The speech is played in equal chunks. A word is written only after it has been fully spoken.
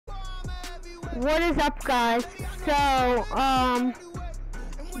What is up, guys? So,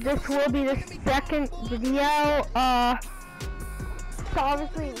 this will be the second video. So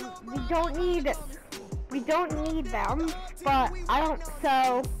obviously we don't need them, but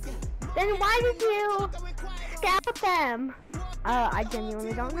so then why did you scout them? I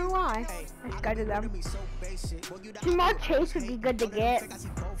genuinely don't know why I scouted them. Jamar Chase would be good to get.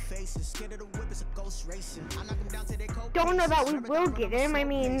 Don't know that we will get him. I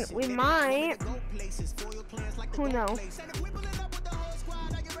mean, we might. Who knows?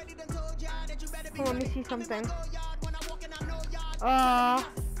 Let me see something.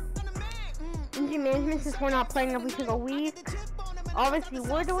 Injury management, since we're not playing every single week. Obviously,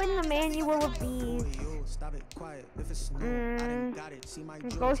 we're doing the manual of these.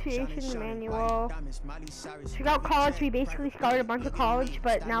 Negotiation manual. Scout college. We basically scouted a bunch of college,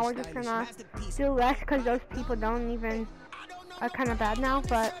 but now we're just gonna do less because those people are kind of bad now.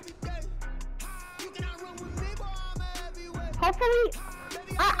 But hopefully,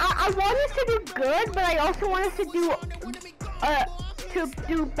 I want us to do good, but I also want us to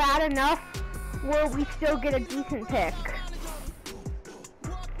do bad enough where we still get a decent pick.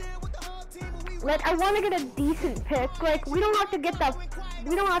 Like, I want to get a decent pick. Like, we don't have to get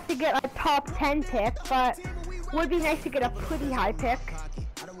a top 10 pick, but it would be nice to get a pretty high pick.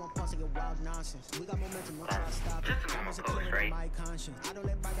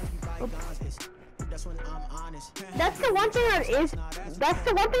 That's the one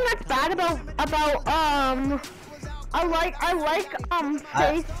thing that's bad about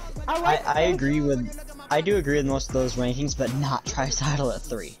I do agree with most of those rankings, but not Tricidal at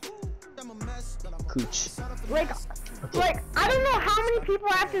 3. Cooch. Like, I don't know how many people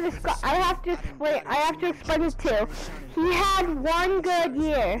I have to explain it to. He had one good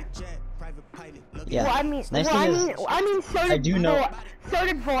year. Yeah. Well, I mean, so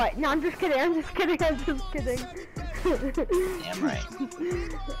did Voight. No, I'm just kidding. Damn right.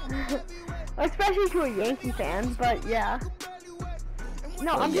 Especially to a Yankee fan, but yeah.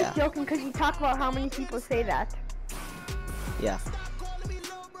 No, I'm just joking because you talk about how many people say that. Yeah.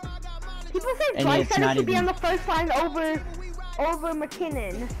 People say Draisaitl should be on the first line over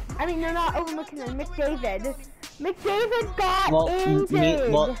McKinnon. I mean, no, not over McKinnon. McDavid. McDavid got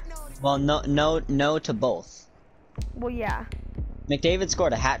injured. Well, no to both. Well, yeah. McDavid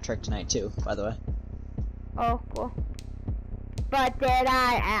scored a hat trick tonight too, by the way. Oh, cool. But did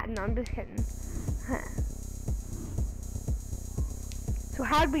I? No, I'm just kidding. So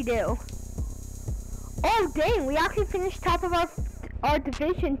how'd we do? Oh dang, we actually finished top of our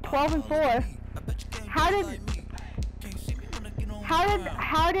division, 12-4. How did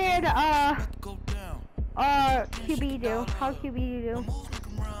QB do? How QB do?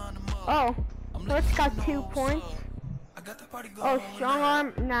 Oh, Fritz got 2 points. Oh, strong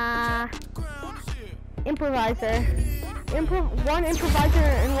arm, nah. Improviser. One improviser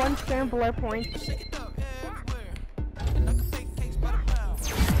and one scrambler point.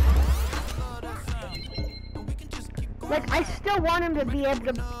 Like, I still want him to be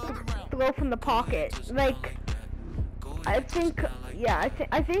able to throw from the pocket. Like, I think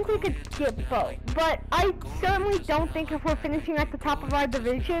we could get both. But I certainly don't think if we're finishing at the top of our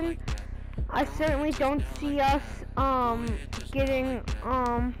division, I certainly don't see us getting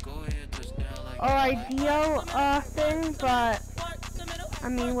our ideal thing. But I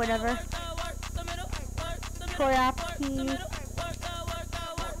mean, whatever. Troyapke.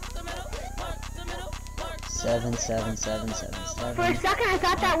 7, 7, 7, 7, 7. For a second, I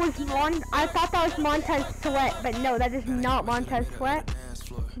thought that was Montez Sweat, but no, that is not Montez Sweat.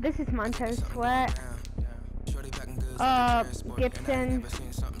 This is Montez Sweat. Gibson,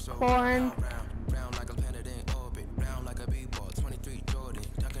 Horn.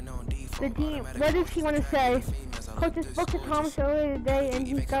 What does he want to say? Coach spoke to Thomas earlier today, and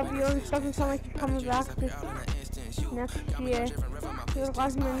he doesn't sound like he's coming back this next year. He was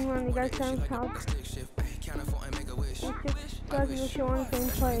last minute when you guys sound help.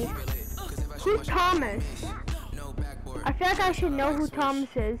 Who's Thomas? I feel like I should know who Thomas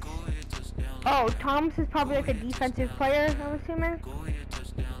is. Oh, Thomas is probably like a defensive player, I'm assuming.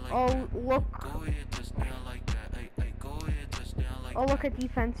 Oh, look at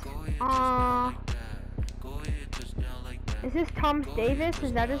defense. Is this Thomas Davis?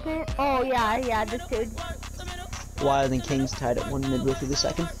 Is that his name? Oh, yeah, this dude. Wild and Kings tied at 1 midway through the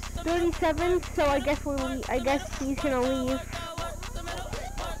second. 37, so I guess he's gonna leave.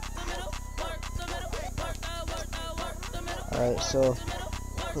 Alright, so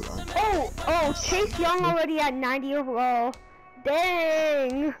hold on. Oh, Chase Young already at 90 overall.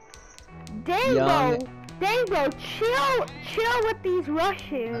 Dang, bro, chill with these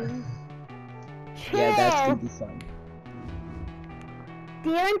Russians. Chill. Yeah, that's gonna be fun.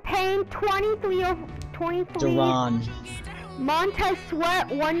 Darren Payne, 23. Duran. Montez Sweat,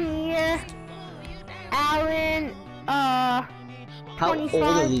 1 year. Allen, How 25. old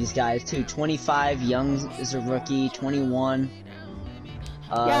are these guys too? 25, Young is a rookie, 21.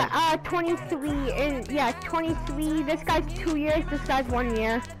 23 and 23. This guy's 2 years. This guy's 1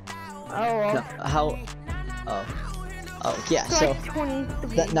 year. Oh. No, Oh, yeah. So like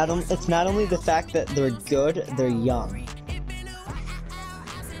 23. it's not only the fact that they're good, they're young.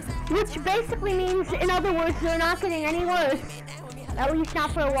 Which basically means, in other words, they're not getting any worse. At least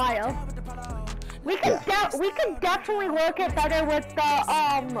not for a while. We could definitely work it better with the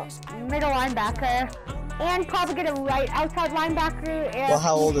middle linebacker, and probably get a right outside linebacker. Well,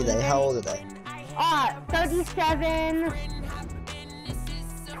 how old are they? 37,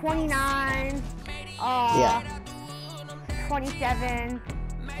 29, 27.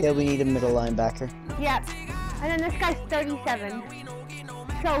 Yeah, we need a middle linebacker. Yep. And then this guy's 37.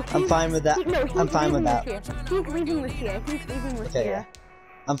 So I'm fine with that. I'm fine with that. He's leaving this year. Okay, yeah.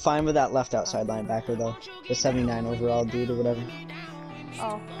 I'm fine with that left outside linebacker though. The 79 overall dude or whatever.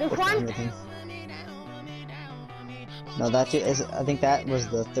 Oh, this one? No, that is. I think that was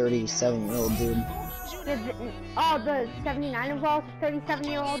the 37-year-old dude. The 79 overall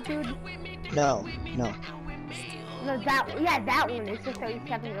 37-year-old dude? No. No, that one is the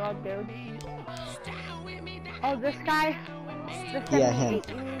 37-year-old dude. Oh, this guy? The 78. Yeah, him.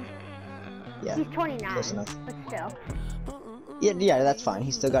 Yeah. He's 29, Close enough. but still. Yeah, that's fine.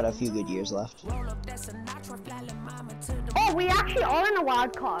 He's still got a few good years left. Oh, we actually are in a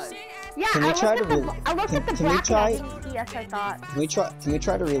wild card. Yeah, Can we I try to looked at the can we bracket. try? Yes, I thought. Can we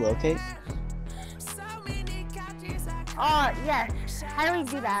try to relocate? Yes. How do we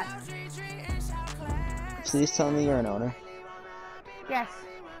do that? Please tell me you're an owner. Yes,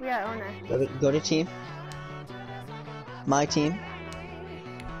 we are owner. Go to team. My team.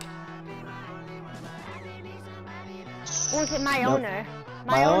 Or is it my owner?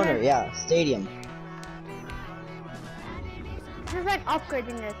 My owner, yeah. Stadium. This is like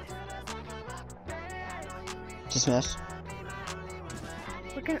upgrading it. Dismiss.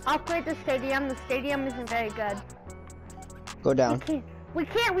 We can upgrade the stadium. The stadium isn't very good. Go down. We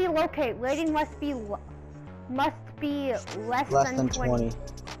can't relocate. Rating must be less than 20.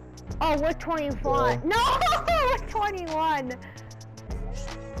 Oh, we're 21. Yeah. No, we're 21.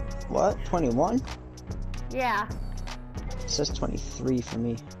 What? 21? Yeah. It says 23 for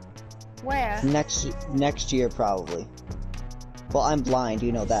me. Where? Next year probably. Well, I'm blind.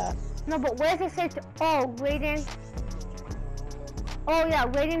 You know that. No, but where does it say? Rating. Oh yeah,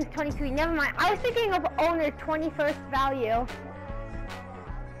 rating's 23. Never mind. I was thinking of owner 21st value.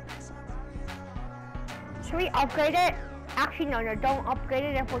 Should we upgrade it? Actually, no, don't upgrade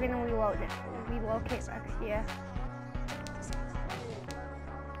it if we're gonna relocate next year.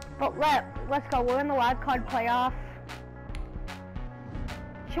 But let's go. We're in the wild card playoff.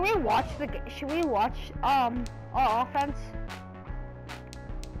 Should we watch our offense?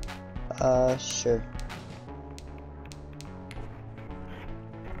 Sure.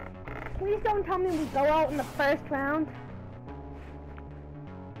 Please don't tell me we go out in the first round.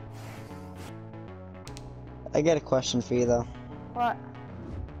 I got a question for you though. What?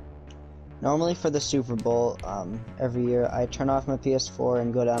 Normally for the Super Bowl, every year I turn off my PS4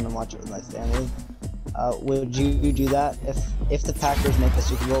 and go down and watch it with my family. Would you do that if the Packers make the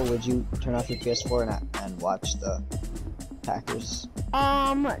Super Bowl? Would you turn off your PS4 and watch the Packers?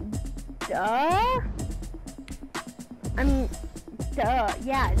 Duh. I mean, duh.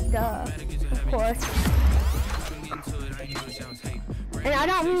 Yeah, duh. Of course. And I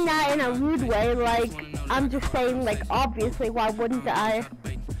don't mean that in a rude way. Like, I'm just saying, like, obviously, why wouldn't I?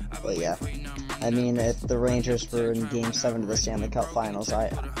 Well, yeah. I mean, if the Rangers were in Game 7 of the Stanley Cup Finals,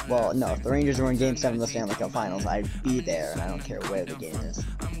 if the Rangers were in Game 7 of the Stanley Cup Finals, I'd be there, and I don't care where the game is.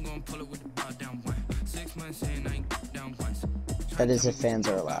 That is, if fans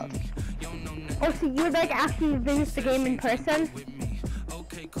are allowed. Oh, so you would, like, actually visit the game in person?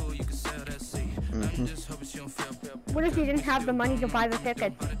 Mm-hmm. What if you didn't have the money to buy the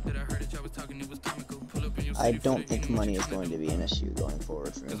tickets? I don't think money is going to be an issue going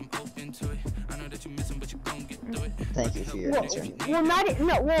forward for me. Thank you for your answer.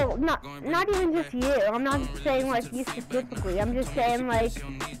 Well, not even just you. I'm not saying like you specifically. I'm just saying like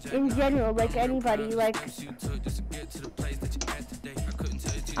in general, like anybody. Like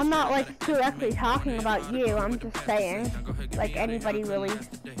I'm not like directly talking about you. I'm just saying like anybody really.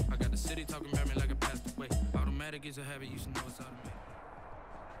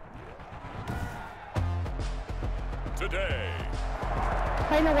 Today,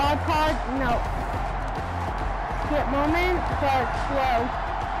 Playing a wild card? No. Skip moment, but slow.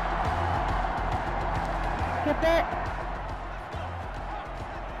 Skip it.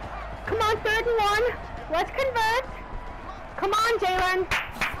 Come on, 3rd and 1. Let's convert. Come on, Jalen.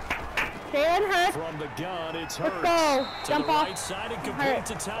 Jalen Hurts. From the gun, it's Let's Hurts. go. To Jump the off. right side and complete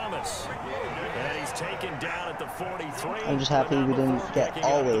to Thomas. And he's taken down at the 43. I'm just happy we didn't get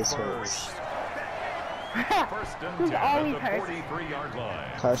always Hurts. Who's always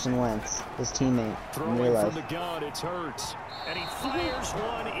Hurts? Carson Wentz, his teammate in Throwing real life. from the gun, it's Hurts. And he fires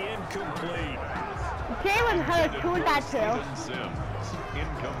one incomplete. Jalen Hurts, who is that to?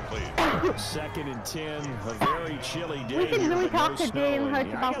 Incomplete. 2nd and 10, a very chilly day. We should really but no talk to snow. Jalen And Hurts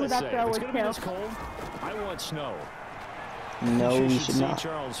yeah, I about who gotta that say, throw if was it's gonna be to. this cold, I want snow. No, You we should should see not.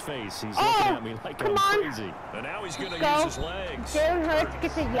 Charles' face. He's Oh, looking at me like come I'm on. crazy. And now he's going to Go. use his legs. Jalen Hurts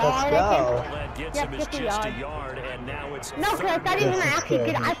gets a yard, Let's I go. All that gets Yeah, him is get the just a yard. yard, and now it's think. No, because I thought he was This gonna is actually good.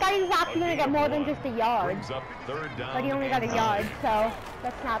 get. I thought he was actually gonna get more than just a yard, Brings up 3rd down. but he only got a yard, so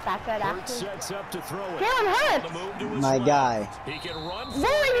that's not that good Hurts actually. sets up to throw it. Jalen The Hurts. move to his My left. guy. He can run.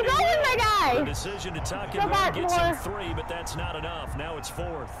 Where are you going, my The guy? decision to tuck Still him in got gets him more. 3, but that's not enough. Now it's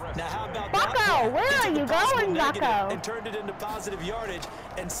 4th. Now how about Bucko, that? where He are took you a possible going, negative Bucko? And turned it into positive yardage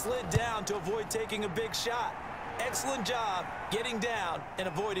and slid down to avoid taking a big shot. Excellent job getting down and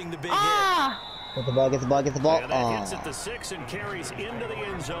avoiding the big hit. Ah, Get the ball, get the ball, get the ball. And that hits Oh. at the 6 and carries into the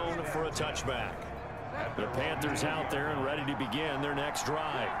end zone for a touchback. The Panthers out there and ready to begin their next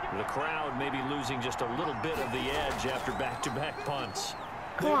drive. The crowd may be losing just a little bit of the edge after back-to-back punts.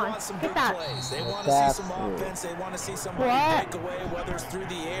 They come on, want some get big that. plays. They want to McCaffrey. see some offense. They want to see somebody What? break away, whether it's through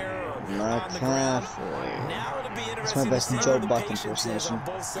the air or on the ground. McCaffrey. Now it'll be That's my interesting to best see Joe who the Buck patience is on impersonation.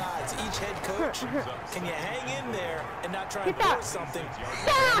 both sides. Each head coach, can you hang in there and not try Get and that. force something?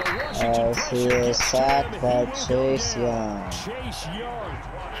 Oh, he is sacked by Chase Young. Chase Young.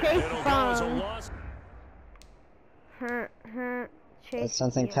 Chase It'll go as a Young. loss. Chase. That's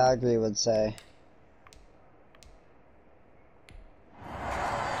something Calgary would say.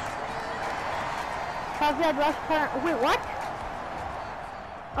 Calgary had rush punt. Wait, what?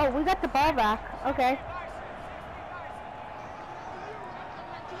 Oh, we got the ball back. Okay.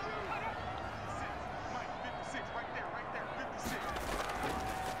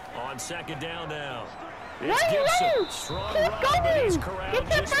 On 2nd down now. Why are you running? Strong Keep run, but he's going. corralled Get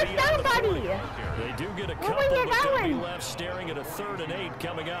your just first beyond down, the buddy. 40. They do get a Where couple, you but they'll be going? left staring at a 3rd and 8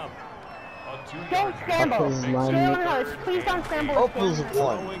 coming up. Don't scramble. Buck is lying. Jalen Hurts, please don't scramble. Opal's with Jalen.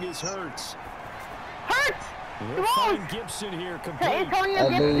 one. Throwing is Hurts. Hurts! We'll Throws! find Gibson here To complete. Antonio I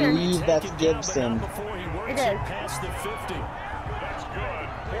Gibson. believe that's Taken down, but Gibson. not before he works It is. past the 50.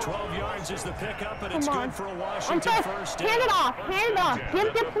 12 yards is the pickup, and it's Come on. good for a On Washington first, first down. hand it off, hand it off.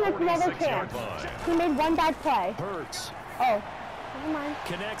 Give Gibson another chance. He made one bad play. Hurts Oh, never mind.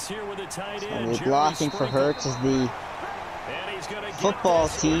 connects here with a tight end. And the Jeremy blocking for Sprinkle. Hurts is the And he's gonna get football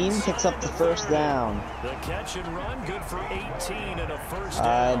this team inside picks up the the first 30. down. The catch and run, good for 18 and a first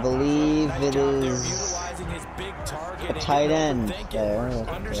I down. believe Nice it job there, is utilizing his big target a and tight didn't end overthink it. there. Look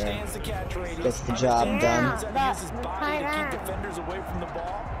there. Understands the catch radius. Gets the job understands done. how to use Yeah, his the body tight to keep end. defenders away from the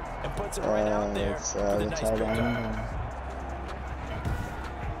ball and puts it right out there It's for the the nice tight pickup. end.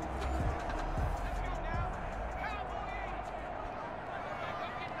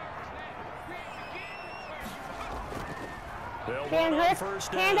 They'll Dan run on Hurts,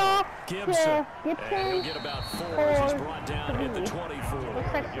 first hand down. off Gibson. to And he'll Gibson. get about 4 as he's for brought down at the 3. 24.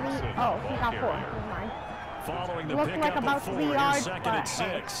 Looks like 3. Oh, he got 4. Never mind. Following the Looks pickup like about of 4, 3 here's yards, 2nd but and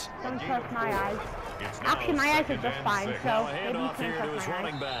hey, 6. don't trust my eyes. Actually, my eyes are just fine, Now so a maybe you handoff can here to his trust my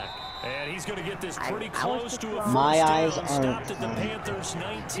running eyes. back. And he's going to get this pretty I was close just to a wrong. first My down. eyes aren't Stopped at the fine. Panthers'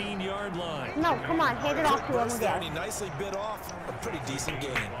 19-yard line. No, come on, hand it off to him Press there, and he again. nicely bit off a pretty decent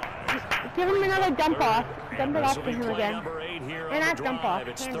gain. Give him another dump off. Dump it This off will to be him play again. number 8 here And on the that's dump off. drive.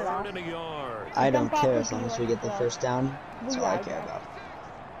 It's Hand it 3rd off. and a yard. I don't Dump off care would as be long as like we get the the- first down. That's all I Yeah, care yeah. about.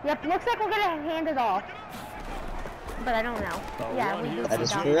 Yep, looks like we're gonna hand it off. But I don't know. A Yeah, run we here do That for is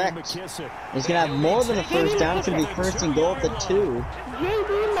that. J.D. correct. McKissick. He's gonna have more than a first down. It's gonna be first and goal at the 2.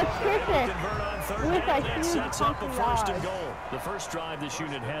 JD McKissick. Convert on 3rd With a down. That huge sets up a hunky first and yard. goal. The first drive this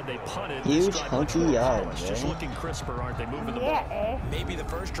unit had, they punted. Huge This drive much hunky more yard, polished. Just eh? looking crisper, aren't they? Moving the Yeah, ball. eh? Maybe the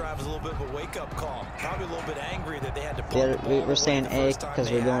first drive was a little bit of a wake-up call. Probably a little bit angry that they had to punt Yeah, the ball we're saying away the A first time because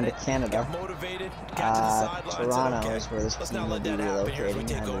they we're going had to it. Canada. Got motivated, got to the sidelines, said, Toronto okay, is where this let's team not will let be that happen here if we relocating,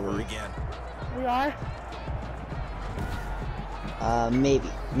 take I over believe. again. We are?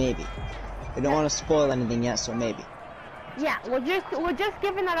 Maybe. We don't want to spoil anything yet, so maybe. Yeah, we're just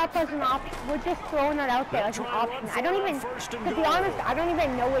giving that up as an option. We're just throwing it out there as an option. I don't even, to be honest, I don't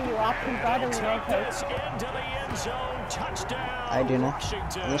even know what your options are that we're gonna take. I do know.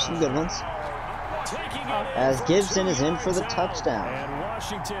 There's some good ones. As Gibson is in for the touchdown. And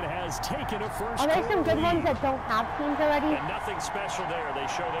Washington has taken a first. Are there some good ones that don't have teams already? And nothing special there. They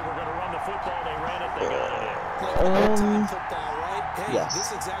show they were going to run the football. They ran it. They got it in. Football, right? Hey, yes. This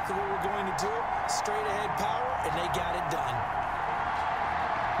is exactly what we're going to do. Straight ahead power, and they got it done.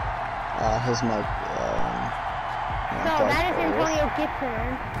 His mic. So that is Antonio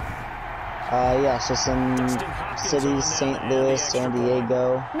Gibson. Yeah, so some cities, St. Louis, San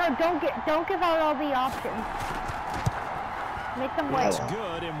Diego. No, don't give out all the options. Make them wait. That's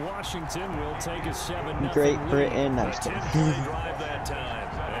good, and Washington will take a 7-0 Great Britain, I'm lead. still. 10-play drive that time,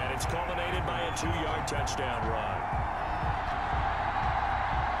 and it's culminated by a 2-yard touchdown run.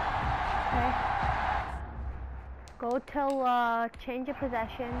 Okay. Go till change of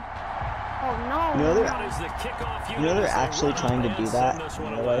possession. Oh no! You know they're actually trying to do that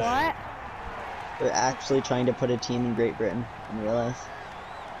in real life? What? They're actually trying to put a team in Great Britain in real life.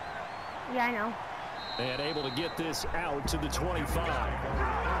 Yeah, I know. And able to get this out to the 25. I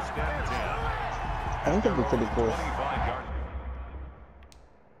think that'd be pretty cool.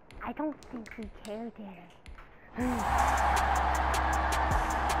 I don't think we cared it.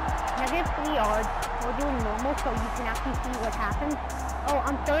 Negative 3 yards. We're doing normal so you can actually see what happens. Oh,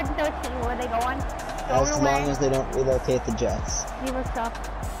 on 3rd and 13, where are they going? As long as they don't relocate the Jets. Give us up.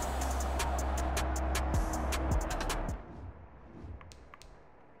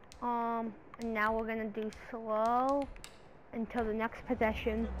 And now we're gonna do slow until the next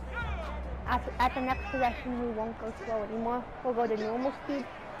possession. At the next possession, we won't go slow anymore. We'll go to normal speed.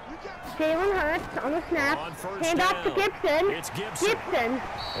 Jalen Hurts on the snap. Hand off to Gibson. It's Gibson. Gibson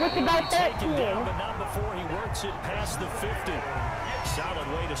with about 13. Down, but not before he works it past the 50. Solid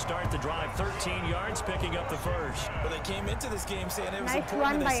way to start the drive. 13 yards, picking up the first. But they came into this game saying it was nice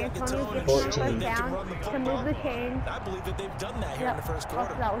run by Antonio Gibson on first down to move the chains. I believe that they've done that here in the first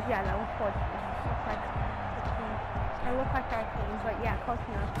quarter. That was 14. Looks like 16. It looked like 13, but yeah, close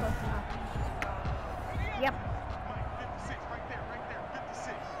enough, close enough. Yep.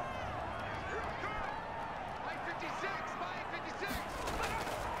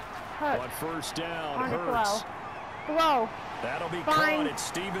 On first down, Hurts. Throw. That'll be Fine. caught. It's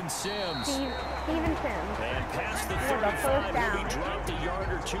Steven Sims. Steven Sims. And past the 35, he'll be dropped a yard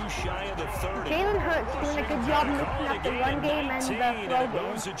or two shy of the 30. Jalen Hurts doing a good job mixing up the run game and the throw game.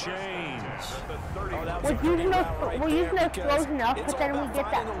 We're using those throws enough, but then we get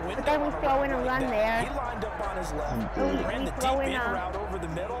that. But then we throw in a run there. He lined up on his left, ran the deep throw in in route over the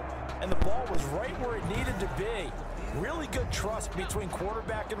middle, and the ball was right where it needed to be. Really good trust between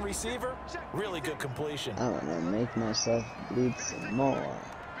quarterback and receiver. Really good completion. I want to make myself bleed some more.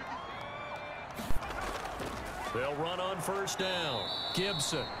 They'll run on first down.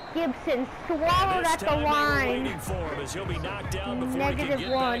 Gibson. Gibson swallowed at the line. He'll be knocked down before Negative he can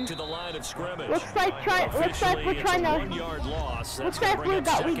get 1. back to the line of scrimmage. Looks like we're trying to. Looks like we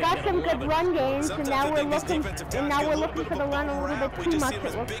got some good run games, and now we're looking for the run a little bit too much.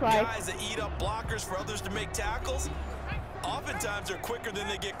 It looks like. Guys that eat up blockers for others to make tackles. Oftentimes they're quicker than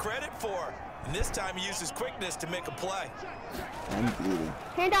they get credit for. And this time he used his quickness to make a play. I'm bleeding.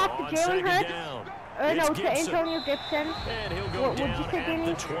 Hand off to Jalen Hurts. No, to Antonio Gibson. And he'll go down at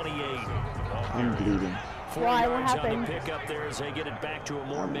the 28. I'm bleeding. Why? What happened? On the pick up there as they get it back to a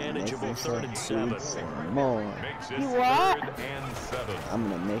more manageable 3rd and 7. Some more. You what? I'm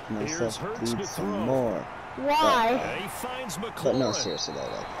gonna make myself bleed some more. Why? He finds McLaurin. But no, seriously though,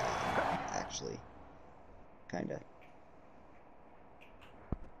 like, actually, kinda.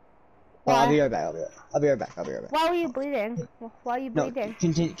 Oh, I'll be right back. I'll be right back. Why were you bleeding? Why are you bleeding?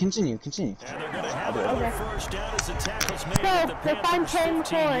 Continue. And they're going to have another first down as the tackle's made So, at the they find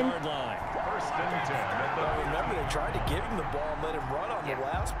Panthers' 10-yard 15-yard line. First and 10. Remember, they tried to give him the ball and let him run on the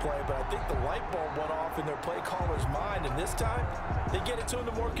last play, but I think the light bulb went off in their play caller's mind, and this time, they get it to him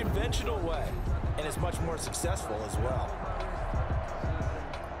the more conventional way, and it's much more successful as well.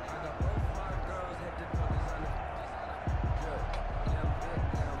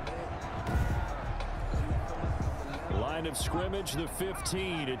 Line of scrimmage, the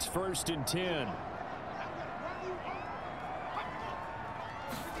 15. It's 1st and 10.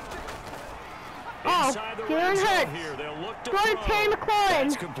 Oh, Jalen Hurts. Go to Terry McLaurin.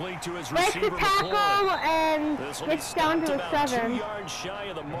 Breaks the tackle and gets down to a 7. 2 yards shy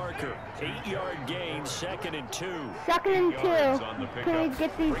of the marker. 8-yard gain, 2nd and 2. 2nd and 2. Can we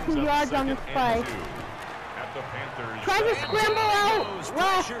get these 2 yards on this play? Tries to scramble out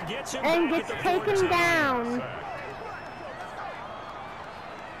left and gets taken down.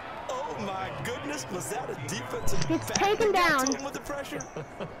 my goodness, was that a defensive Gets back taken that got down. to him with the pressure?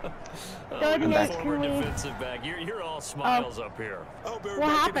 Third and 8, Former can we? defensive back. You're all smiles up here. Hope What everybody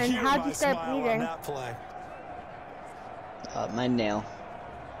could happened? hear How'd my you start smile on bleeding? that play. My nail.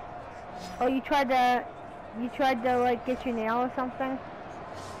 Oh, you tried to like get your nail or something?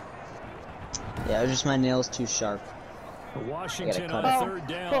 Yeah, just my nail's too sharp. Washington cut on it. third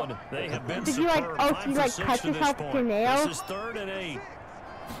down. They have been Did you like? superb. Oh, 5 so you for like 6 cut to this yourself with your point. nail? This is 3rd and 8.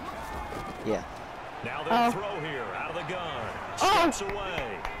 Yeah. Now they'll Oh. throw here out of the gun. Oh. Steps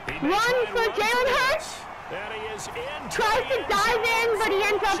away. He may Run try for and Jalen this. Hurts. And he is in. Tries to dive in, but he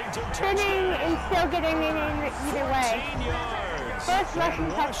ends up spinning and still getting in either way. 14 yards. First rushing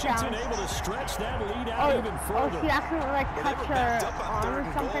Washington touchdown. able to stretch that lead out even Oh, further. she accidentally like Well, they touched were backed up her on arm 3rd or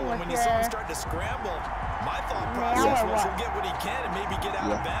and something goal, and with when you saw him her. start to scramble, my thought Nail process or was what? he'll get what he can and maybe get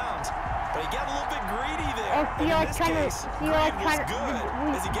out of Yeah. bounds. But he got a little bit greedy there. Oh, so And you're in like this trying to, case, so you're like greed trying was to,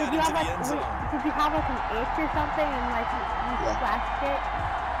 good as he got did you into have the like, end zone. did you have like an itch or something and like you Yeah. scratched it?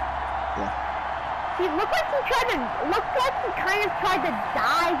 Yeah. He looked like he kind of tried to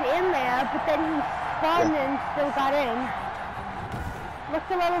dive in there, but then he spun Yeah. and still got in. Looked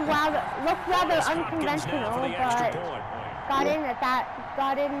rather Hopkins now unconventional, for the extra but point. got Yeah. in at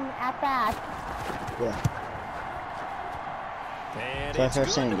that. Yeah. And So I it's first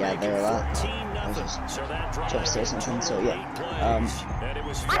good saying, to yeah, make there it a lot. 14-0. I was just So that drive trying to say had something, so total yeah. 8 plays. And it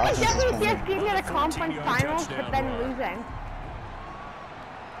was I could Offense is definitely fine. see us getting to the 14-yard conference finals, but touchdown then run. losing.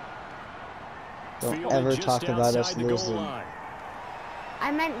 Don't Fielded ever just talk about us outside the goal losing. line. I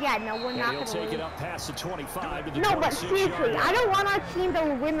meant, yeah, no, we're And not he'll gonna take lose. it up past the 25 to the No, but 26-yard seriously, I line. don't want our team to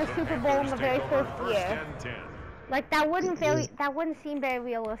win the Super Bowl in the very Take over first year. and 10. Like that wouldn't seem very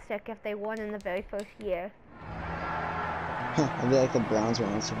realistic if they won in the very first year. It'd be like the Browns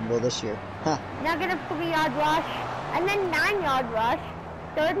won the Super Bowl this year. Huh. Negative 3-yard rush, and then 9-yard rush.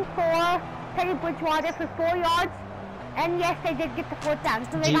 3rd and 4. Teddy Bridgewater for 4 yards, and yes, they did get the 4th down.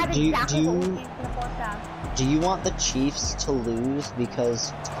 So they got exactly what we needed for the 4th down. Do you want the Chiefs to lose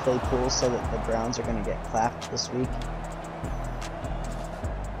because Claypool said that the Browns are going to get clapped this week?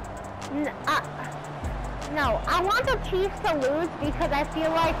 No, I want the Chiefs to lose because I feel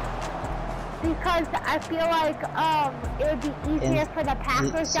like it would be easier for the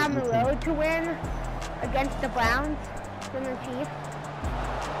Packers down the road to win against the Browns than the Chiefs.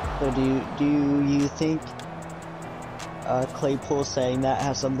 So do you think Claypool saying that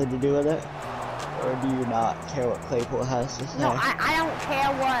has something to do with it? Or do you not care what Claypool has to say? No, I don't care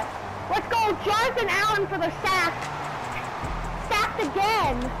what. Let's go, Jonathan Allen for the sack. Sacked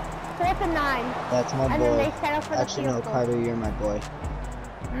again. 4th and 9. That's my And boy. then they set up for the Actually, field no, goal. Carter, you're my boy.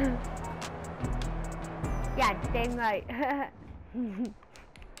 Yeah, dang right.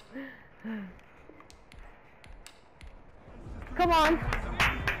 Come on.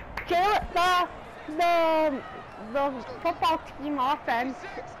 The football team offense,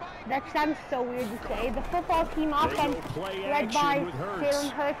 that sounds so weird to say. The football team offense play led by action with Hurts.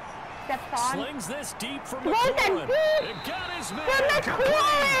 Jalen Hurts steps on. Slings this deep from Throws that McLaurin. deep It got his man. for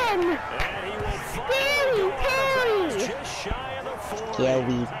McLaurin! And he will Scary finally go on the Terry! pass just shy of the 40.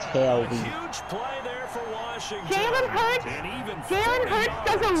 Kelly. A huge play there for Washington. Jalen Hurts, And even Jalen 40 Hurts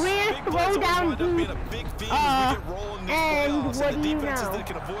does a yards. rare Big throw plays always down wind up being deep. a big theme as we get rolling these And playoffs, what and do the you defenses know? that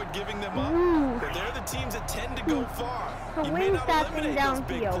can avoid giving them up. Ooh. But they're the teams that tend to go far. So You may wins not that thing eliminate those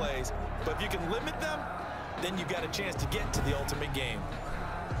big downfield. plays, but if you can limit them, then you've got a chance to get to the ultimate game.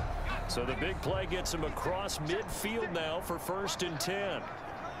 So the big play gets him across midfield now for 1st and 10.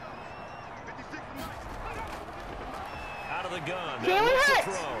 Out of the gun. Jalen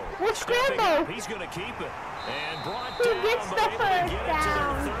Hurts with scramble. He's going to keep it. And brought He down, gets but the able to first get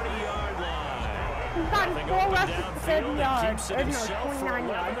down. it to the 30-yard line. He's gotten Nothing 4 open rushes for downfield 30 and yards. keeps it Or no, himself for 29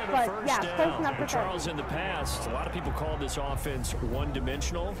 yards. 11 and a But first yeah, down. close enough for And Charles, 30. in the past, a lot of people called this offense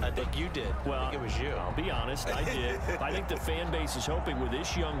one-dimensional. I think you did. Well, I think it was you. I'll be honest, I did. I think the fan base is hoping with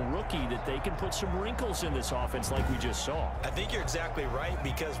this young rookie that they can put some wrinkles in this offense like we just saw. I think you're exactly right,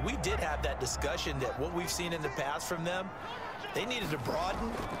 because we did have that discussion that what we've seen in the past from them, they needed to broaden,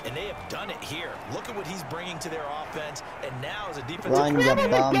 and they have done it here. Look at what he's bringing to their offense, and now as a defensive Run, you Scrambles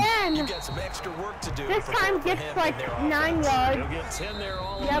bum. again. you've got some extra work to do. This for time for gets him like and their 9 offense. yards. He'll get 10 there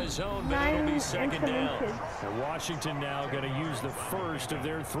all Yep, on his own, but 9 it'll be and 2nd some down. inches. And Washington now going to use the first of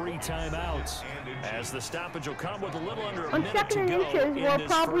their 3 timeouts, as the stoppage will come with a little under a On minute 2nd to and go inches, in we'll this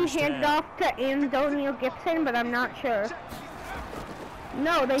probably first hand it half. off to Antonio Gibson, but I'm not sure.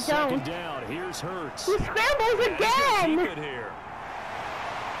 No, they 2nd don't. down, here's Hurts. He scrambles And he's gonna keep again. it here.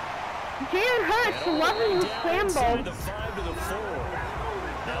 Jalen Hurts And all the loving way the down inside scramble. the 5 to the 4.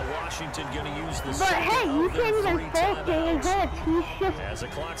 Now Washington going to use the But second hey, you of their can't even 3 fault Jalen timeouts. Hurts. He's just As the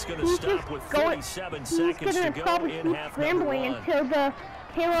clock's going to he's stop just with going. 47 He's seconds to gonna go probably in keep half number scrambling 1. until the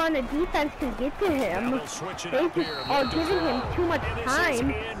Carolina defense can get to him. Now they'll switch it They up just here. are Look to giving him throw. too much And this is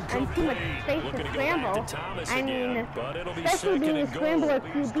time and too much incomplete. space Looking to to go scramble. back to Thomas I mean, again, but it'll be especially second being a and goal. scrambler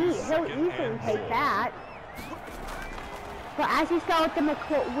QB, he'll easily take that. But as you saw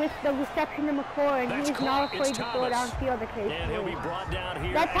with the reception to McLaurin, That's he is not caught. It's afraid to throw Thomas. downfield And he'll be occasionally. brought down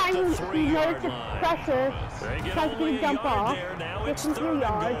here That at time the he 3-yard noticed the line. pressure, They get tries only to a jump yard off, there. Now gets it's him 3rd 2 and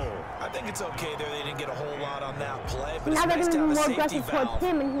yards. goal. I think it's okay there. They didn't get a whole lot on that play, but Now it's they're nice going to to be have a more safety aggressive towards valve.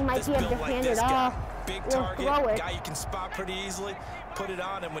 him, and he might This be able built to like hand this it guy, off big or target, throw it. guy you can spot pretty easily. Put it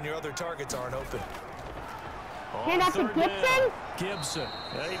on him when your other targets aren't open. Hand off to Gibson. Gibson.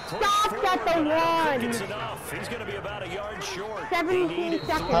 They push Stops at forward, the but I don't think 1. it's enough. He's going to be about a yard short. 17 He needed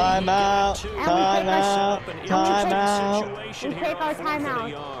seconds. 3. Timeout, Two. timeout, Set up an timeout. situation We here take on our 4th and a timeout,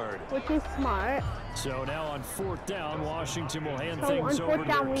 yard. which is smart. So now on 4th down, Washington will hand So things on over 4th to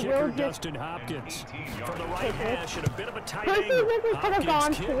down, their we kicker, will just Dustin Hopkins. From the right take it. hash and a bit of a tight Personally, angle. we could have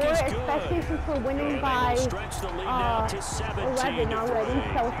gone Hopkins' for kick it, is good. especially since we're winning And they by will stretch the lead now to 17 11 already,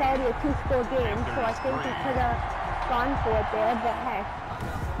 so it's already a 2-score game, so I think we could have gone for it there, but hey.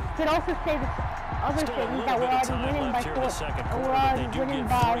 Could also say the other Still a things little that we're bit of already time winning by left here in the second quarter, we're but already they do winning get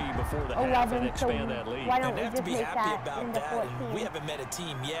by 3 before the half and 11, so expand that lead. why And don't they we have to just be make happy that about into that. 14? And we haven't met a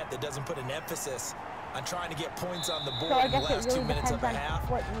team yet that doesn't put an emphasis on trying to get points on the board So I in the guess it last really 2 minutes of the depends on half.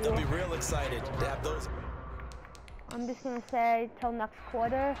 what They'll be you- real excited to have those. I'm just gonna say till next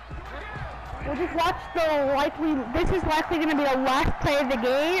quarter. We'll just watch the this is likely gonna be the last play of the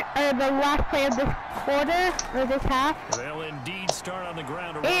game, or the last play of this quarter, or this half. They'll indeed start on the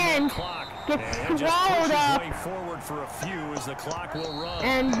ground around And that clock. gets And just swallowed pushes up. way forward for a few as the clock will run.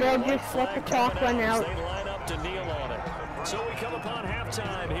 And they'll White just let the flag clock coming run as out. They line up to kneel on it. So we come upon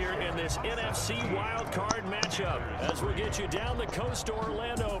halftime here in this NFC wildcard matchup as we get you down the coast to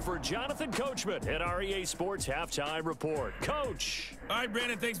Orlando for Jonathan Coachman at our EA Sports Halftime Report. Coach. All right,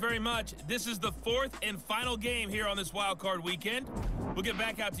 Brandon, thanks very much. This is the 4th and final game here on this wild card weekend. We'll get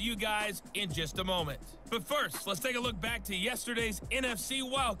back out to you guys in just a moment. But first, let's take a look back to yesterday's NFC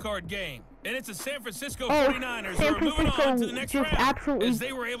wildcard game. And it's the San Francisco 49ers who San are moving on Francisco to the next just round absolutely as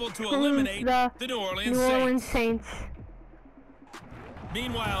they were able to eliminate the New Orleans Saints. Saints.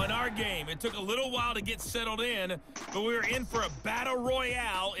 Meanwhile, in our game, it took a little while to get settled in, but we were in for a battle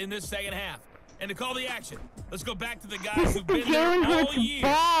royale in this second half. And to call the action, let's go back to the guys who've been there Jalen all Hurts year.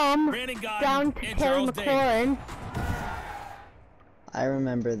 bomb Brandon Gaudin down to and Terry Charles Davis. McLaurin. I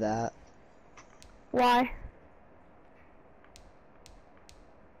remember that. Why?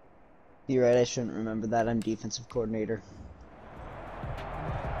 You're right, I shouldn't remember that. I'm defensive coordinator.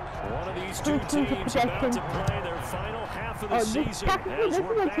 One of these two teams about to play their final half of the season as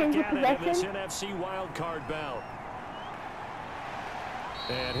we're back at it in this NFC wildcard bout.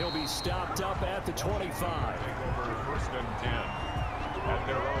 And he'll be stopped up at the 25. Over 1st and 10 at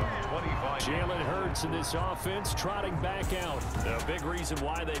their own 25. Jalen Hurts in this offense trotting back out. A big reason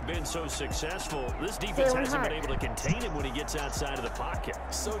why they've been so successful. This defense hasn't been able to contain him when he gets outside of the pocket.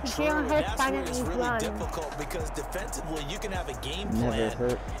 So true, and that's where it's really difficult because defensively you can have a game plan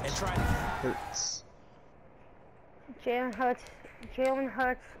and try to Hurts. Jalen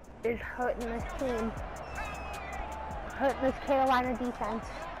Hurts is hurting this team. Hurting this Carolina defense.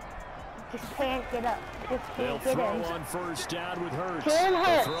 Just can't get up. Just can't get in. They'll throw on 1st down with Hurts. Jalen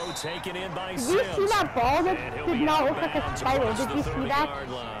Hurts. The throw taken in by Did Sims. you see that ball? That did not look like a spider. Did you see that?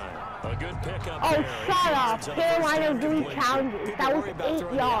 A good pickup Oh, there. shut up. Carolina really challenged. That was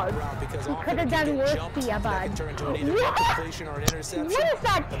 8 yards. He could have done worse for you, bud. What is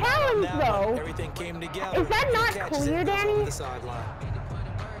that challenge, though? Everything came together. Is that not clear, Danny?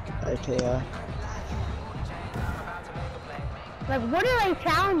 Okay, Like, what are they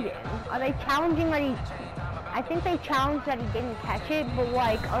challenging? Are they challenging that he... I think they challenged that he didn't catch it, but,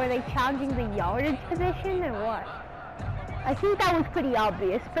 like, are they challenging the yardage position or what? I think that was pretty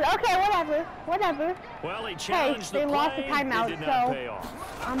obvious, but okay, whatever. Well, he challenged they the lost the play. timeout, It did not so pay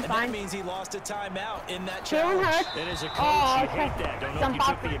off. I'm And fine. that means he lost a timeout in that Jalen challenge. Hurts. And as a coach, Oh, you hate that. Don't know if jump you off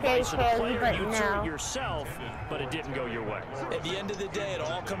took the the advice of the stage, player. but You threw no. it yourself, but it didn't go your way. At the end of the day, it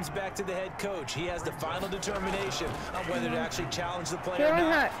all comes back to the head coach. He has the final determination on whether to actually challenge the player or Jalen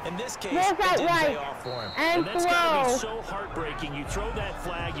not. Hurts. In this case, There's it that didn't right. pay off for him. And that's got to be throw. so heartbreaking. You throw that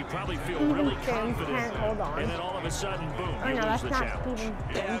flag, you probably feel Steven really Sims confident, can't hold on. and then all of a sudden, boom, Oh you no, lose that's the not challenge. Steven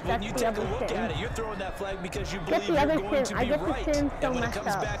Yeah, Sims. when That's you the take a other look at Sims. it, you're throwing that flag because you Get believe the you're other going Sims. to I be get the right. Sims so And when it messed comes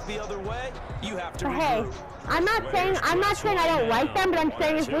up. back the other way, you have to But hey, regroup. I'm not saying I don't like them, but I'm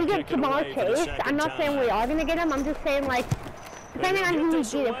saying if we get Jamar Chase, I'm not saying we are gonna get him. I'm just saying like depending on who we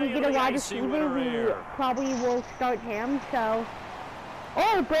get, if we get a wide receiver, we probably will start him, so.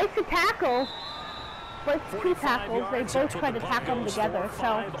 Oh, breaks the tackle. Breaks 2 tackles. They both try to tackle them together, so.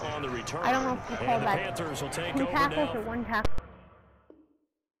 I don't know if we call that 2 tackles or 1 tackle.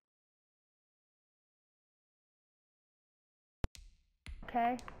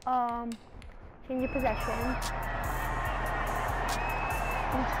 Okay, change your possession.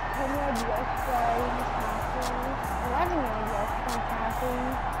 10-yard rush from McCaffrey, 11-yard rush from McCaffrey,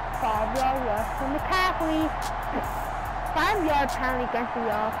 5-yard rush from McCaffrey, 5-yard pound against the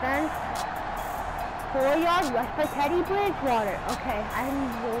offense, 4-yard rush by Teddy Bridgewater. Okay, I'm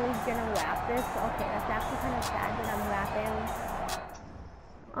really gonna wrap this. Okay, that's actually kind of sad that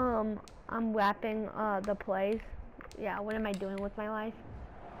I'm wrapping the plays. Yeah, what am I doing with my life?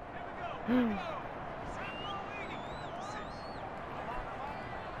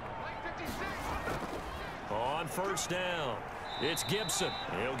 On first down, it's Gibson.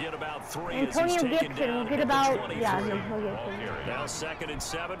 He'll get about 3 Antonio as he's taken Gibson down will get at the about, 23. yeah, no, he'll get some. Now 2nd and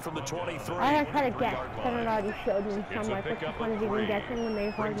 7 from the 23. I have had a guess. Someone already showed me some, like, what's the fun of even guessing when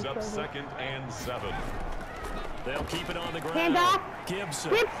they've already showed me. 2nd and 7. They'll keep it on the ground. Hand off. Gibson.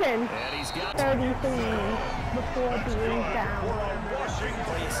 Gibson. And he's got 33 before being down.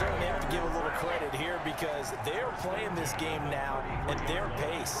 Well, you certainly have to give a little credit here because they're playing this game now at their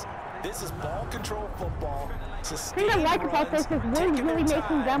pace. This is ball control football. The thing I like about this is we're really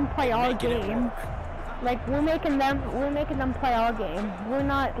making them play our game. Like we're making them play our game. We're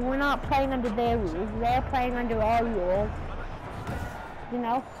not playing under their rules. They're playing under our rules. You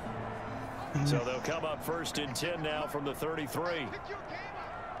know? So they'll come up 1st and 10 now from the 33.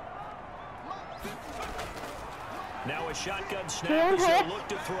 Now a shotgun snap as they look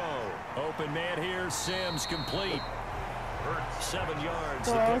to throw. Open man here, Sims complete. 7 yards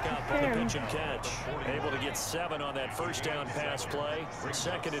to pick up on the pitch and catch. Able to get 7 on that first down pass play.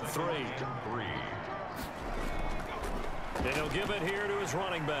 2nd and 3. And he'll give it here to his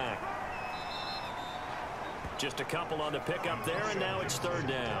running back. Just a couple on the pickup there, and now it's 3rd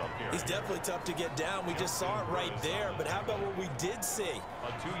down. He's definitely tough to get down. We just saw it right there, but how about what we did see?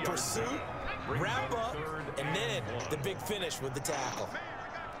 Pursuit, wrap up, and then the big finish with the tackle.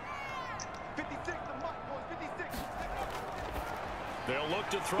 They'll look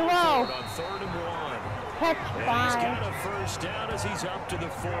to throw forward on 3rd and 1. Catch And 5. he's got a first down as he's up to the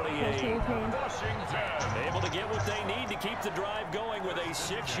 48. Able to get what they need to keep the drive going with a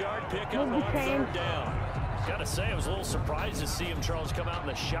 6-yard pickup on 3rd down. Gotta say, I was a little surprised to see him, Charles, come out in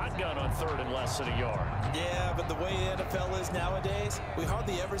the shotgun on 3rd and less than a yard. Yeah, but the way the NFL is nowadays, we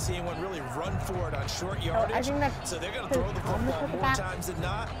hardly ever see anyone really run for it on short yardage. So they're going to throw the football more times than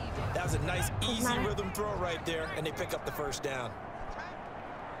not. That was a nice, easy rhythm throw right there, and they pick up the first down.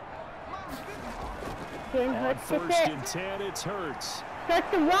 On 1st and 10, it's Hurts.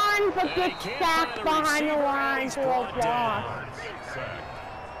 Starts to run, but gets sacked behind the line for a loss.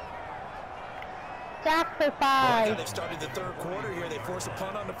 Sack for 5. They've started the 3rd quarter here. They force a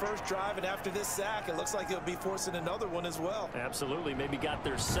punt on the first drive, and after this sack, it looks like they'll be forcing another one as well. Absolutely. Maybe got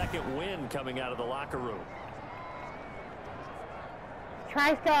their 2nd win coming out of the locker room.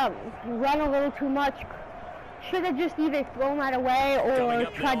 Tries to run a little too much. Should have just either thrown that away or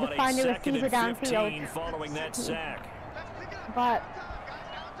tried to find a receiver downfield. Following that sack. But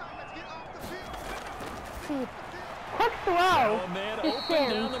quick throw. Man open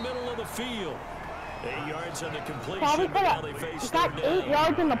down the middle of the field. 8 yards on the completion. Probably could have got 8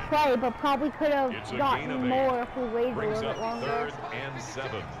 yards on the play, but probably could have gotten more if we waited a little bit longer. 3rd and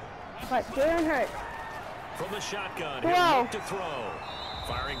 7. But Jalen Hurts. From the shotgun, he'll look to throw.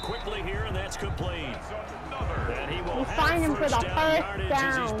 Firing quickly here, and that's complete. And he will find him for the first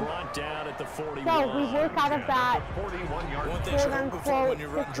down. He's brought down at the 41. So we work out of that quote-unquote when you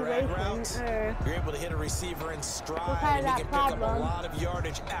run drag routes, you're able to hit a receiver in stride, and you can pick up a lot of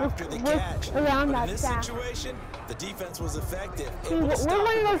yardage after the catch. But in this situation, the defense was effective. See, we're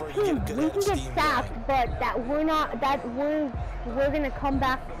one of those teams. We can get sacked, but we're going to come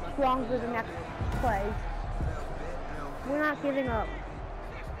back stronger the next play. We're not giving up.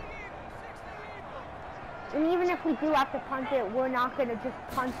 And even if we do have to punt it, we're not going to just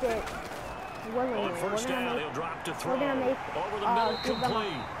punt it willingly. On first down, he'll drop to throw. We're going to make over the middle,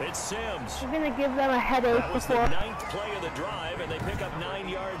 complete. It's Sims. We're going to give them a headache that was before. The 9th play of the drive, and they pick up 9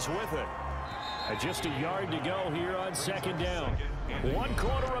 yards with it. Just a yard to go here on 2nd down. 1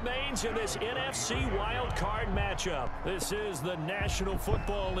 quarter remains in this NFC wild card matchup. This is the National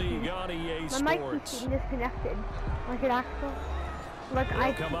Football League on EA Sports. My mic keeps getting disconnected. Like it actually. Look, I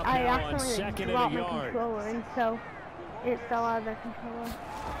accidentally dropped my controller, and so it fell out of the controller.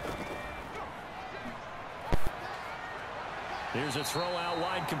 Here's a throw out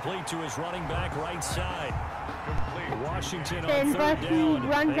wide, complete to his running back right side. Washington on Then third he down.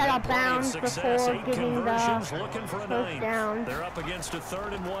 runs out of bounds before Eight getting the conversions, looking for a first ninth. down. They're up against a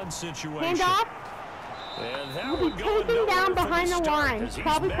 3rd and 1 situation. Handoff. And that He'll one be going taken down nowhere from behind the start line. as he's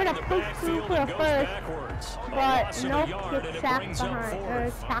Probably met could in have the pushed through backfield for a and goes first, backwards. A but loss of a nope, yard, gets and it sacked brings up behind,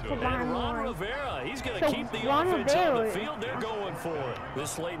 or fourth. tackled And behind the Ron line. Rivera, he's going So to keep the Ron offense on the Rivera- field. They're going for it.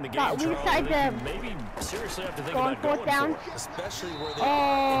 This late in the game, But we Charles, decided they to maybe seriously have to think go on about going fourth down. for it. Especially where they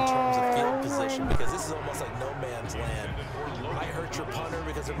are in terms of field position, Oh, because this is almost like no man's land. Might hurt your punter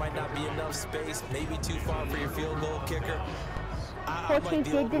because there might not be enough space, maybe too far for your field goal kicker. Coaching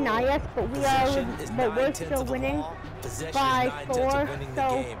did deny us, but we're still winning by 4.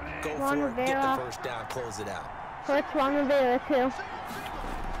 So Ron Rivera, first Ron Rivera too.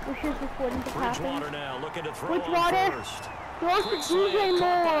 Wishes this wouldn't have happened. Bridgewater now looking to throw Bridgewater first. throws to DJ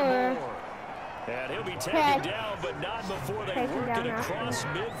Moore. And he'll be taken down, but not before they Taken work down it after. across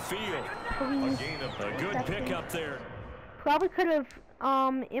midfield. Please. A good pickup there. Probably could have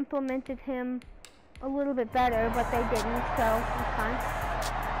implemented him a little bit better, but they didn't, so it's fine.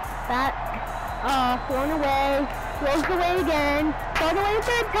 That thrown away, throws away again, thrown away a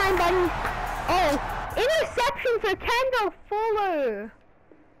third time, buddy. Oh, interception for Kendall Fuller.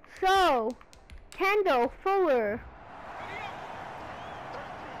 So, Kendall Fuller.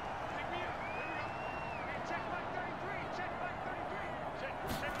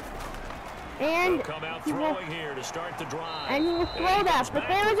 And come out he will, throwing here to start the drive. and he will throw that, but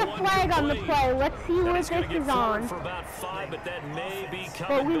there is a flag on the play. Let's see what this is on. For about 5, but that may be But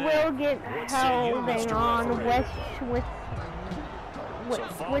coming we back. will get What say you, holding Mr. on Referee? So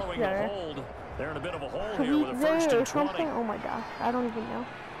following a Switzer. hold, they're in a bit of a hole here with a first Switzer or and 20. something? Oh my gosh, I don't even know.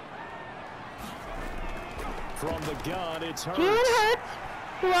 From the gun, it's Hurts. Jalen Hurts,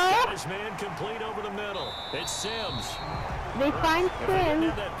 Got throw. his man complete over the middle. It's Sims. They find If they didn't Sims.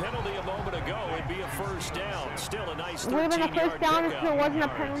 have that penalty a moment ago, it'd be a first down. Still a nice It would have been a 13-yard first down if pickup. there wasn't a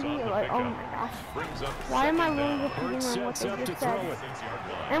penalty. Like, oh my gosh. Why am I really repeating on what Sets they up to just throw said? it.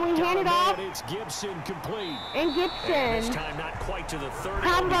 And we hand it Got off, a man, it's Gibson complete. and And this Gibson. time not quite to the 30.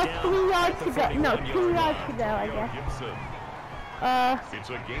 Have He'll be about down 3 yards at the to go. No, 2 41-yard yards line. to go, I guess. Gibson. It's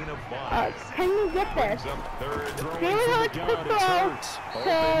a gain of 5. Can we get this? Brings up third. Throwing Jalen from the Hurts gun, to it's throw Hurts. to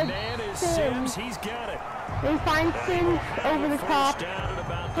Open man is Sims. Sims. He's got it. They find Sims over the top First down at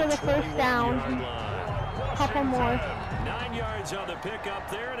about for the first down. 21-yard line. Couple more. 9 yards on the pickup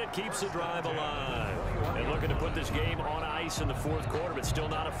there, and it keeps the drive alive. And looking to put this game on ice in the fourth quarter, but still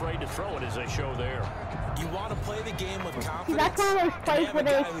not afraid to throw it as they show there. You want to play the game with confidence. See, that's one of those plays where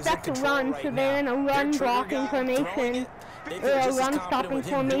they expect to run, so they're in a run blocking formation, or a run stopping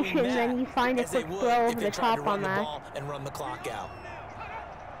formation, then you find a quick throw over the top on that. And run the clock out.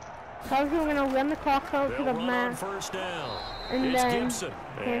 So I was going to run the clock out to They'll the run on mat, first down. and It's then Gibson.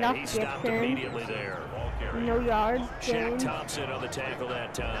 hand And off he stopped Gibson. immediately there. No yards Shaq gained. Thompson on the tackle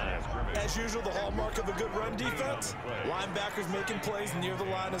that time. As usual, the hallmark of a good run defense. Linebackers making plays near the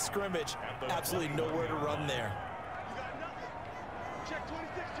line of scrimmage. Absolutely nowhere to run there.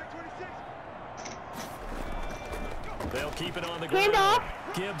 They'll keep it on the ground. Handoff.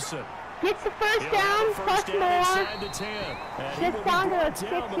 Gibson. Gets the first He'll down, have a plus first down more. inside the 10. And he Gets will be down to brought the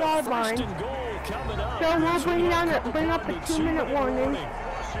down with a 6-yard first line. and goal coming up. So we'll As we bring have up a concluded 2-minute warning.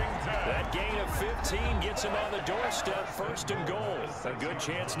 That gain of 15 gets him on the doorstep, first and goal. A good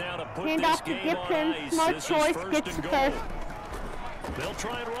chance now to put Hand this off to game on Gibson. ice. Smart This is choice. first Gets and the goal. first. They'll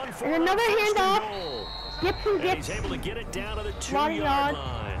try and run for And it on another first and handoff. goal. Gibson And gets he's able to get it down to the 1 2-yard yard.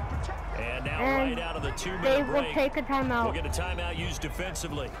 line. And now And right out of the 2-minute they break. will take a We'll timeout. get a timeout used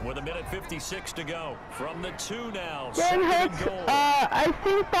defensively with 1:56 to go. From the 2 now. Jalen Second and Hurts, goal. I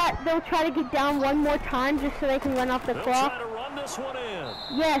think that they'll try to get down one more time just so they can run off the They'll clock. try to run this one in.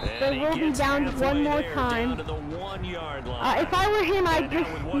 Yes, And they he will be gets down halfway one more there, time. Down to the 1-yard line. If I were him, I'd And now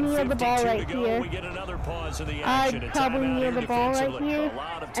just with kneel the ball 1:52 right to go, here. We get another pause of the action. I'd A probably timeout kneel here the ball right defensively. here, A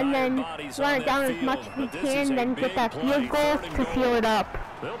lot of and tired then bodies run on it down that as much field, as we but this is can, a then big get that play, field goal third and to goal. seal it up.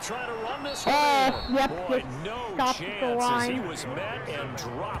 They'll try to run this one in. Yep, Boy, just no stopped at the chance as he line. was met and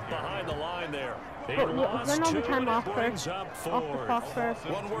dropped behind the line there. He But lost run all the 2, time and off it brings first. up Off the 4. clock first.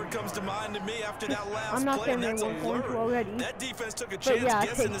 One word comes to mind to me after that last I'm not play, saying and they that's weren't going to alert. already. That defense took a But chance yeah,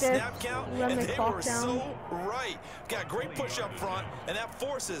 guessing take the this, snap count, run and the they clock were down. so right. Got great push up front, and that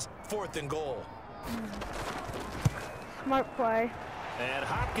forces 4th and goal. Smart play. And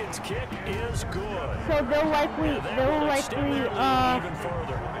Hopkins' kick is good. So they'll likely, And that will extend their lead even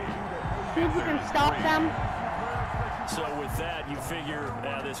further. see if you can stop them. So with that, you figure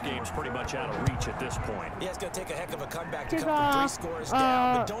this game's pretty much out of reach at this point. Yeah, it's going to take a heck of a comeback to Kick come from 3 off, scores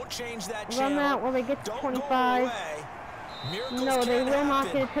down, but don't change that Run channel. that while they get to Don't 25. go away. No, they will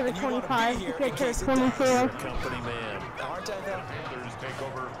not get it to the 25. Get to the 24. Company man. Panthers take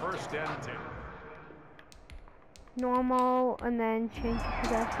over 1st and 10. Normal, and then change to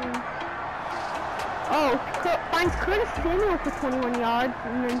possession. Oh, finds Curtis Samuel for 21 yards,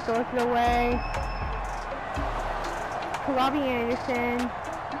 and then throws it away to Robbie Anderson.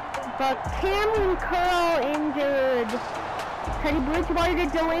 But Cameron Curl injured. Teddy Bridgewater to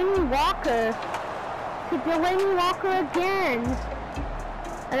Delaney Walker. To Delaney Walker again.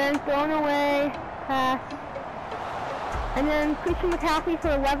 And then thrown away. Pass. And then Christian McCaffrey for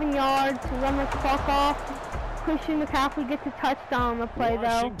 11 yards. Run the clock off. Christian McCaffrey gets a touchdown on the play,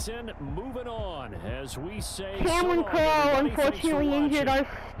 though. Washington moving on as we say. Cameron Curl unfortunately injured our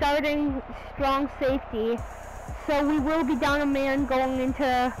starting strong safety. So we will be down a man going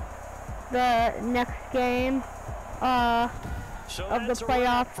into the next game of the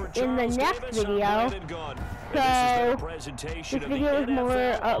playoffs in the next video. So this video is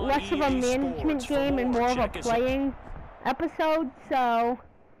more less of a management game and more of a playing episode. So,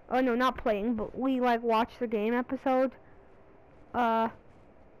 oh no, not playing, but we like watch the game episode.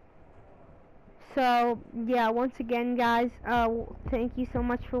 So yeah, once again, guys, thank you so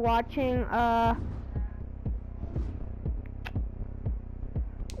much for watching.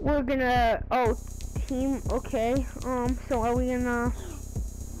 We're gonna, team, okay, so are we gonna,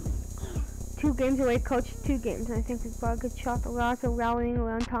 2 games away, coach, 2 games, I think we've got a good shot. The Rods are rallying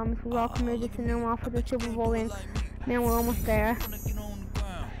around Thomas. We're all committed to send them off for the Super Bowl ring. Man, we're almost there.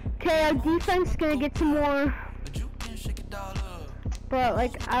 Okay, our defense is gonna get some more, but,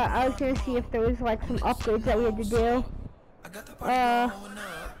 like, I was gonna see if there was, like, some upgrades that we had to do.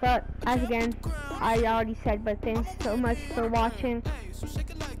 But, as again, I already said, but thanks so much for watching.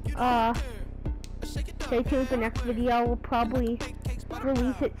 Stay tuned for the next video. We'll probably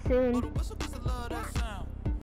release it soon.